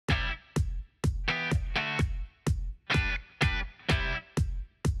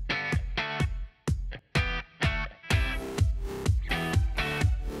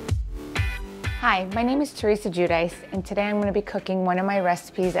Hi, my name is Teresa Giudice, and today I'm going to be cooking one of my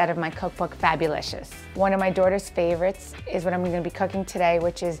recipes out of my cookbook, Fabulicious. One of my daughter's favorites is what I'm going to be cooking today,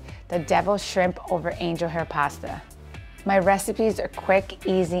 which is the deviled shrimp over angel hair pasta. My recipes are quick,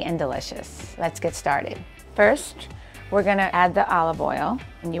 easy, and delicious. Let's get started. First, we're going to add the olive oil,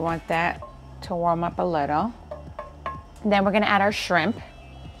 and you want that to warm up a little. Then we're going to add our shrimp,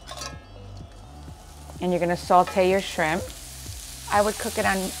 and you're going to saute your shrimp. I would cook it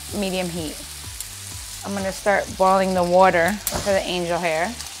on medium heat. I'm gonna start boiling the water for the angel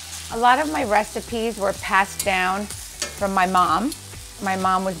hair. A lot of my recipes were passed down from my mom. My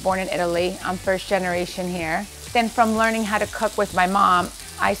mom was born in Italy. I'm first generation here. Then from learning how to cook with my mom,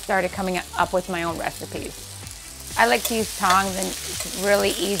 I started coming up with my own recipes. I like to use tongs, and it's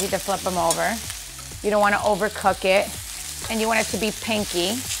really easy to flip them over. You don't wanna overcook it, and you want it to be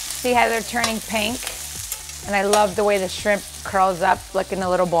pinky. See how they're turning pink? And I love the way the shrimp curls up like in a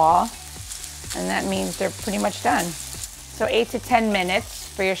little ball. And that means they're pretty much done. So 8 to 10 minutes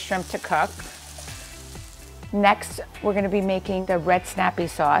for your shrimp to cook. Next, we're gonna be making the red snappy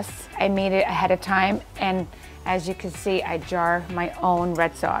sauce. I made it ahead of time, and as you can see, I jar my own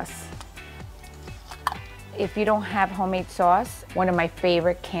red sauce. If you don't have homemade sauce, one of my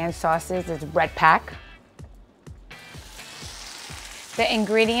favorite canned sauces is Red Pack. The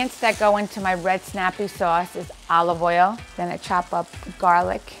ingredients that go into my red snappy sauce is olive oil, then I chop up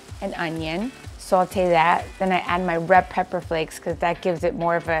garlic and onion, saute that. Then I add my red pepper flakes because that gives it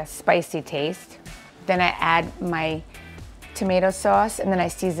more of a spicy taste. Then I add my tomato sauce, and then I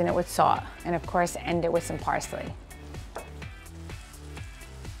season it with salt. And of course, end it with some parsley.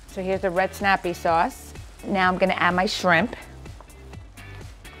 So here's the red snappy sauce. Now I'm gonna add my shrimp.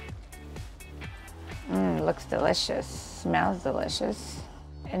 Looks delicious, smells delicious.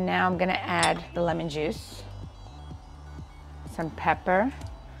 And now I'm gonna add the lemon juice, some pepper,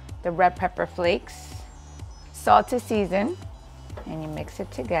 the red pepper flakes, salt to season, and you mix it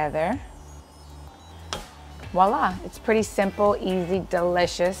together. Voila, it's pretty simple, easy,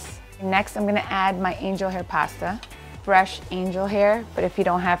 delicious. Next, I'm gonna add my angel hair pasta. Fresh angel hair, but if you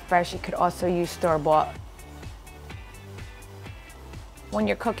don't have fresh, you could also use store-bought. When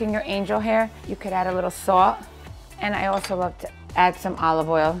you're cooking your angel hair, you could add a little salt, and I also love to add some olive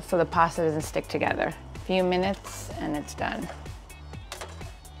oil so the pasta doesn't stick together. A few minutes, and it's done.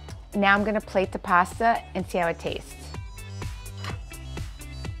 Now I'm gonna plate the pasta and see how it tastes.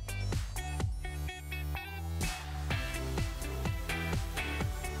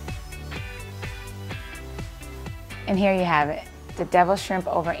 And here you have it, the deviled shrimp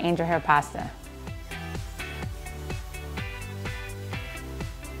over angel hair pasta.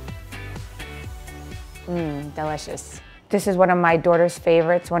 Delicious. This is one of my daughter's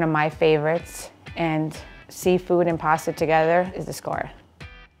favorites, one of my favorites, and seafood and pasta together is the score.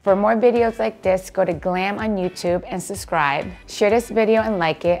 For more videos like this, go to Glam on YouTube and subscribe. Share this video and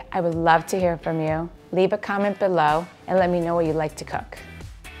like it. I would love to hear from you. Leave a comment below and let me know what you like to cook.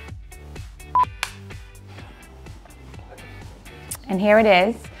 And here it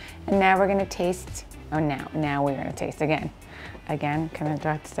is. And now we're gonna taste. Oh, now we're gonna taste again. Again, can I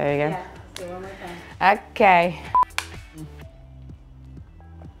try to say again? Yeah, do one more time. Okay.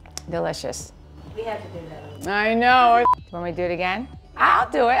 Delicious. We have to do that. I know. Want me to do it again? I'll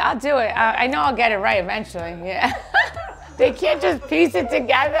do it, I'll do it. I know I'll get it right eventually, yeah. They can't just piece it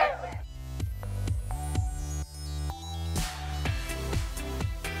together.